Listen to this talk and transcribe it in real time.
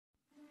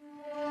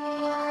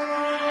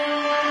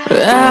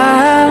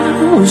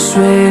I was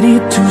ready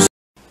to.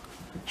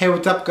 Hey,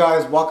 what's up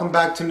guys? Welcome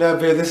back to another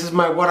video. This is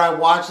my what I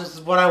watched. This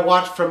is what I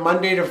watched from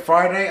Monday to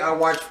Friday. I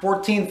watched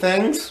 14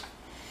 things.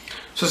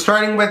 So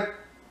starting with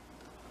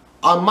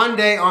on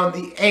Monday on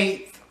the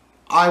 8th,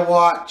 I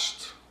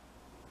watched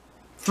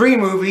 3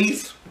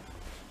 movies.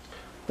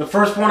 The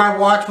first one I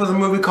watched was a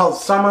movie called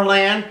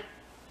Summerland.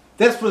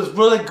 This was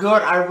really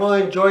good. I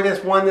really enjoyed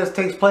this one. This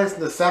takes place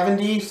in the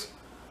 70s.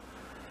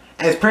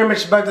 And it's pretty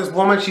much about this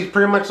woman. She's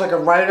pretty much like a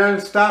writer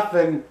and stuff.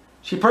 And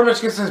she pretty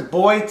much gets this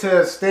boy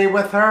to stay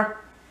with her.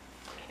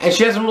 And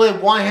she doesn't really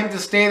want him to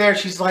stay there.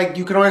 She's like,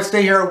 you can only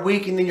stay here a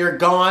week and then you're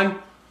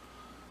gone.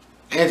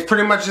 And it's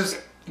pretty much just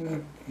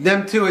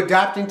them two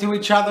adapting to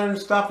each other and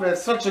stuff. And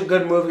it's such a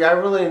good movie. I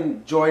really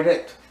enjoyed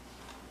it.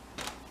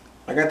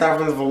 I got that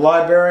from the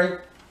library.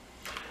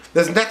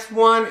 This next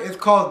one is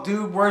called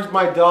Dude, Where's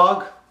My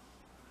Dog?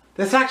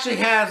 This actually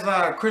has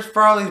Chris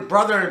Farley's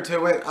brother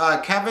into it,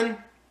 Kevin.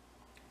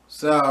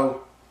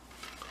 So,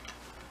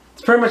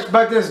 it's pretty much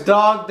about this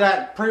dog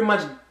that pretty much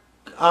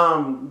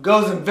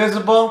goes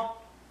invisible.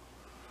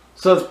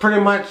 So it's pretty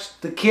much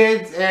the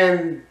kids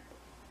and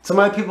some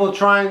other people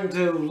trying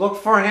to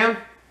look for him.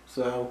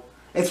 So,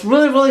 it's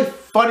really, really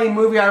funny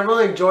movie. I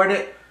really enjoyed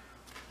it.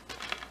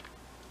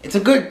 It's a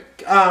good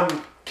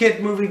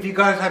kid movie if you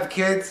guys have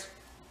kids.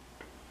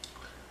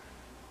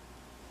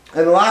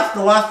 And the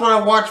last one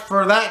I watched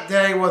for that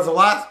day was The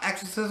Last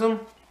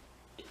Exorcism.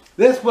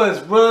 This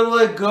was really,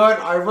 really good.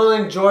 I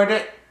really enjoyed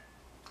it.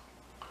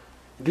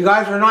 If you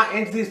guys are not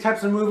into these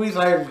types of movies,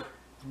 I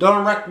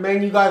don't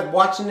recommend you guys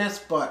watching this,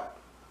 but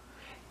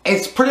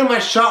it's pretty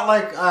much shot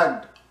like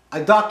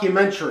a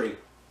documentary.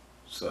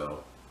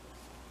 So.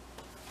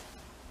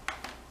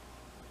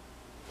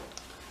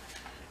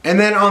 And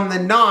then on the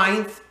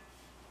 9th,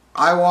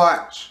 I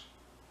watched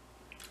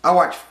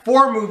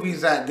 4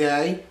 movies that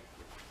day.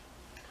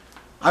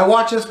 I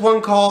watched this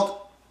one called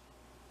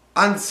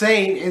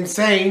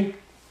Insane.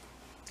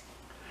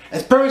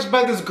 It's pretty much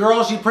about this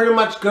girl. She pretty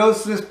much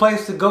goes to this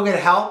place to go get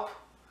help.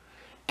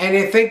 And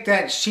they think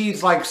that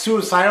she's like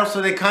suicidal, so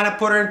they kind of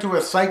put her into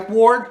a psych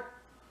ward.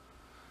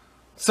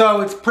 So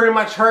it's pretty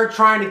much her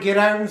trying to get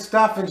out and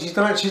stuff. And she's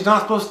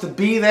not supposed to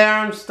be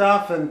there and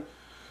stuff. And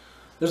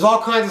there's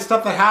all kinds of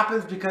stuff that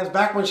happens because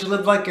back when she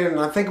lived like in,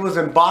 I think it was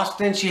in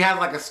Boston, she had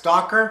like a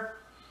stalker.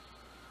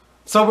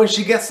 So when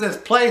she gets to this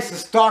place, the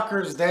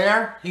stalker's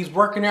there. He's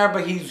working there,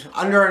 but he's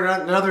under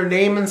another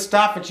name and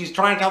stuff. And she's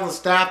trying to tell the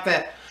staff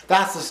that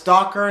that's the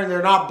stalker, and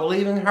they're not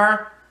believing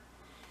her.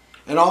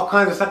 And all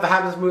kinds of stuff that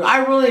happens in this movie.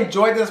 I really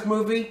enjoyed this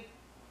movie.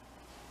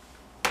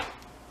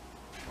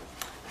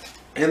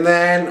 And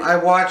then I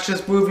watched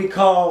this movie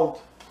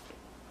called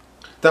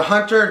The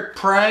Hunter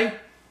Prey.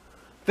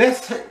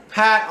 This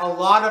had a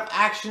lot of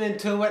action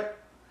into it.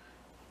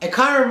 It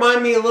kind of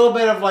reminded me a little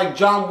bit of like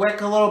John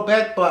Wick a little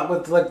bit, but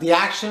with like the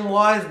action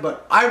wise.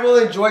 But I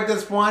really enjoyed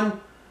this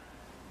one.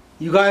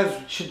 You guys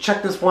should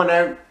check this one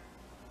out.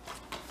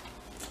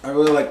 I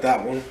really like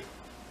that one.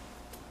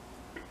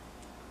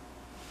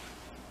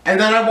 And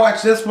then I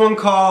watched this one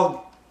called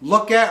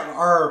Lockout.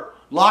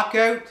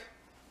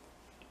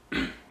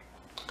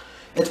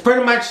 It's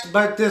pretty much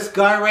about this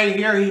guy right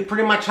here. He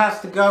pretty much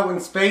has to go in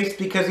space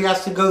because he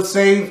has to go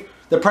save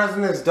the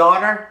president's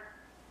daughter.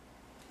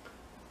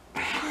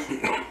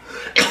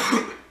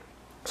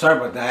 Sorry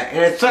about that.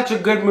 And it's such a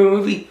good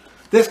movie.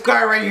 This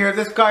guy right here,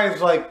 this guy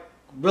is like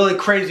really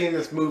crazy in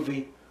this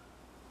movie.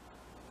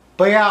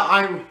 But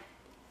yeah,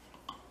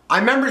 I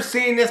remember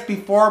seeing this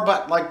before,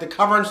 but like the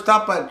cover and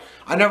stuff, but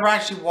I never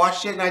actually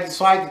watched it and I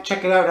decided to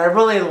check it out. I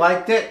really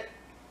liked it.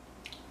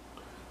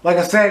 Like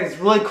I said, it's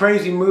a really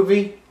crazy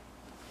movie.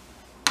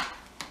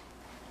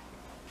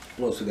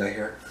 What else we got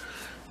here?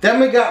 Then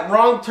we got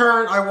Wrong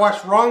Turn. I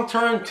watched Wrong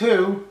Turn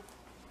 2.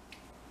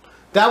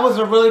 That was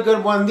a really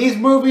good one. These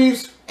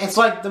movies, it's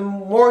like the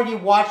more you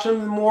watch them,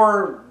 the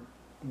more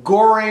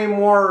gory,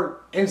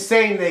 more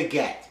insane they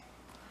get.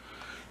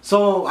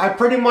 So I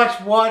pretty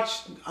much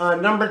watched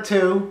number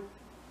 2.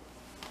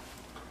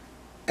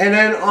 And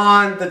then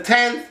on the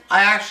 10th,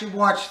 I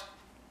watched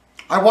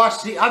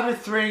the other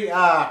 3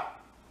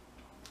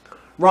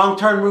 Wrong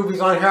Turn movies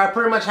on here. I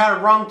pretty much had a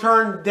Wrong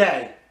Turn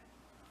day.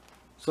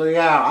 So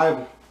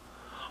yeah,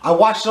 I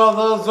watched all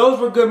those. Those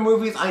were good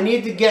movies. I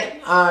need to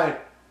get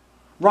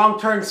Wrong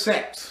Turn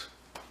 6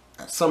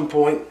 at some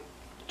point.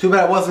 Too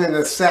bad it wasn't in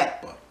the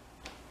set, but.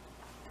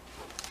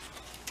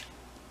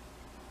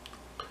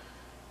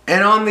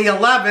 And on the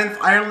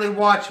 11th, I only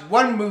watched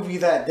one movie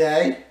that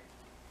day.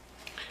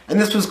 And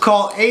this was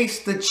called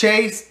Ace the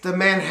Chase, the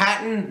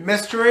Manhattan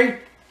Mystery.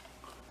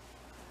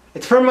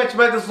 It's pretty much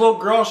about this little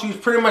girl. She was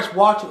pretty much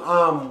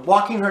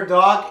walking her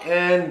dog.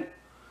 And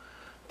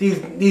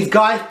these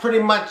guys pretty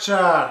much,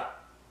 they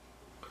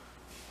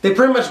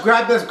pretty much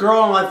grab this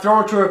girl and like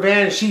throw her to her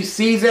van. And she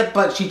sees it,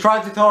 but she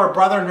tries to tell her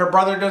brother. And her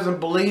brother doesn't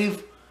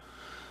believe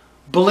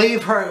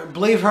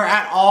her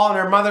at all. And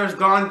her mother's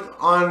gone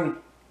on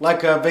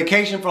like a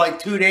vacation for like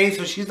 2 days,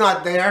 so she's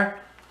not there.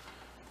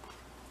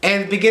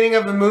 And at the beginning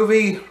of the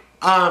movie,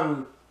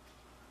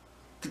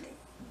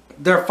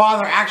 their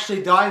father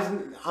actually dies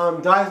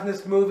in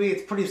this movie.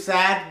 It's pretty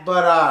sad,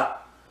 but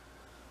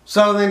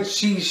so then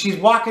she's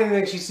walking and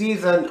then she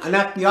sees an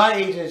FBI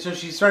agent, so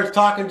she starts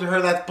talking to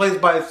her. That's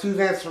played by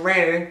Suzanne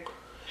Sarandon,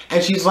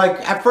 and she's like,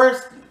 at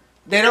first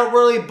they don't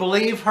really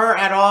believe her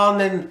at all,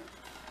 and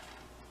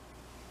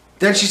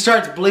then she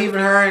starts believing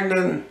her, and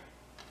then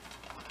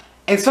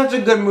it's such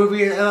a good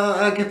movie.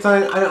 Like it's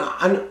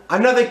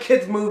another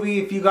kids movie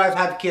if you guys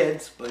have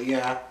kids, but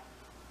yeah,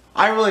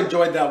 I really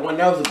enjoyed that one.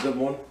 That was a good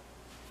one.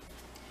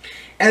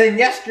 And then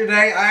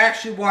yesterday, I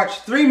actually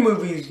watched 3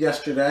 movies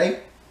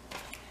yesterday.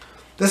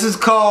 This is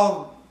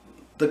called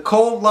The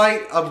Cold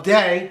Light of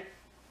Day.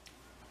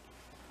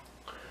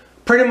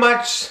 Pretty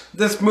much,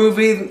 this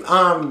movie,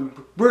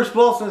 Bruce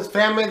Wilson's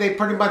family, they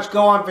pretty much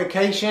go on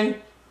vacation.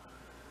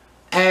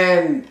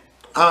 And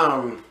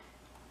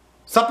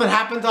something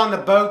happens on the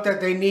boat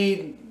that they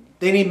need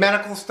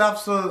medical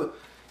stuff. So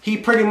he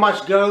pretty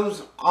much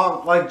goes,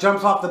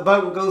 jumps off the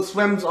boat and goes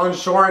swims on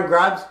shore and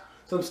grabs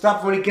some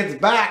stuff. When he gets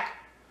back,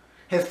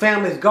 his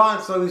family's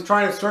gone. So he's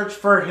trying to search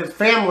for his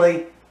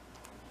family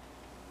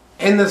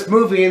in this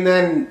movie, and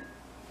then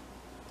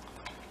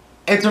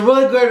it's a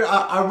really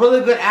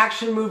good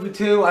action movie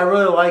too. I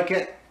really like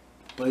it,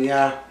 but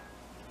yeah.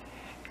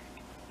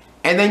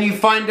 And then you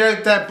find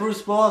out that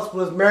Bruce Willis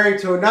was married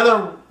to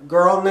another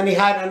girl, and then he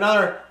had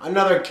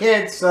another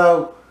kid.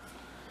 So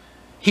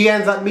he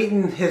ends up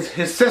meeting his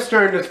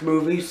sister in this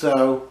movie.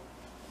 So,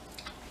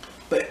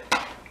 but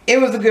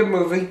it was a good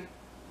movie.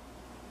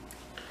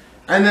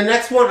 And the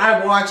next one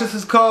I watched, this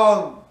is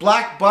called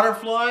Black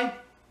Butterfly.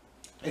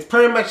 It's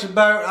pretty much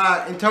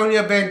about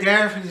Antonio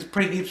Banderas. He's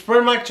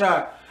pretty much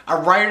a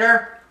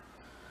writer,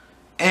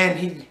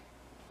 and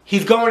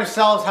he's going to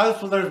sell his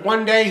house. So there's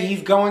one day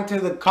he's going to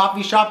the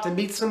coffee shop to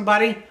meet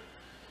somebody,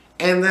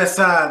 and this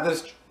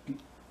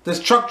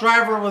truck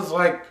driver was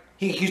like,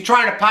 he's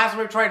trying to pass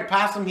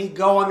him. He'd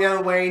go on the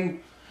other way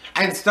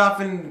and stuff,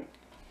 and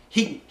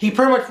he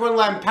pretty much wouldn't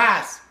let him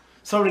pass.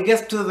 So when he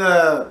gets to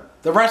the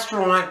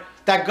restaurant,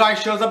 that guy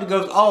shows up and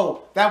goes,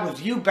 "Oh, that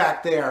was you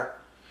back there."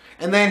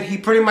 And then he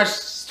pretty much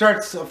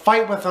starts a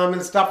fight with him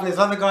and stuff. And this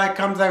other guy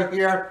comes out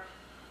here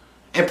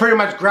and pretty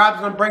much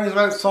grabs him, brings him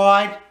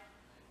outside.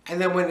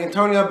 And then when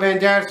Antonio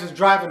Banderas is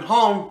driving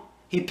home,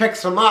 he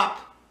picks him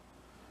up.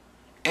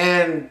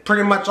 And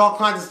pretty much all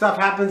kinds of stuff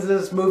happens in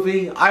this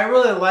movie. I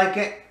really like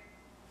it.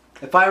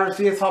 If I ever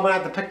see it, so I'm going to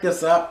have to pick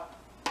this up.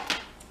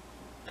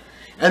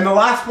 And the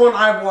last one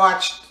I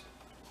watched,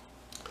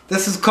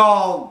 this is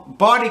called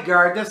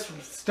Bodyguard. This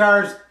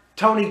stars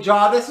Tony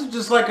Jaa. This is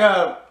just like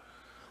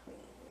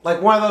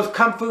one of those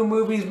kung fu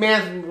movies,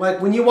 man. Like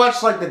when you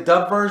watch like the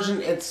dub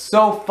version, it's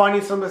so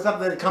funny, some of the stuff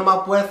that they come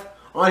up with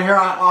on here.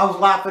 I was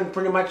laughing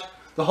pretty much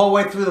the whole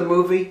way through the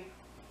movie.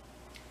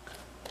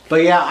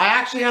 But yeah, I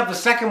actually have the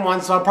second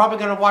one, so I'm probably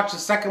gonna watch the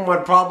second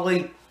one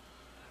probably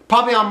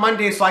on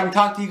Monday, so I can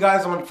talk to you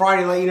guys on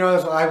Friday, let you know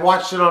I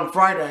watched it on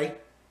Friday.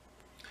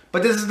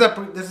 But this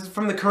is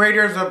from the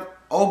creators of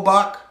Old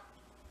Buck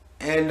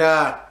and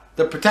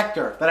The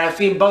Protector, that I've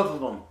seen both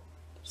of them.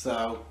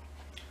 So.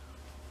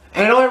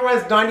 And it only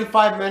runs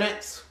 95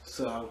 minutes,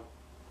 so.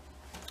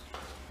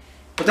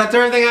 But that's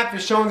everything I have to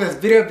show in this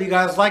video. If you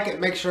guys like it,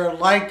 make sure to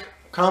like,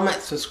 comment,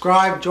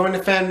 subscribe, join the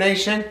Fam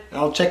Nation. And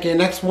I'll check you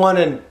next one,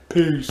 and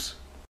peace.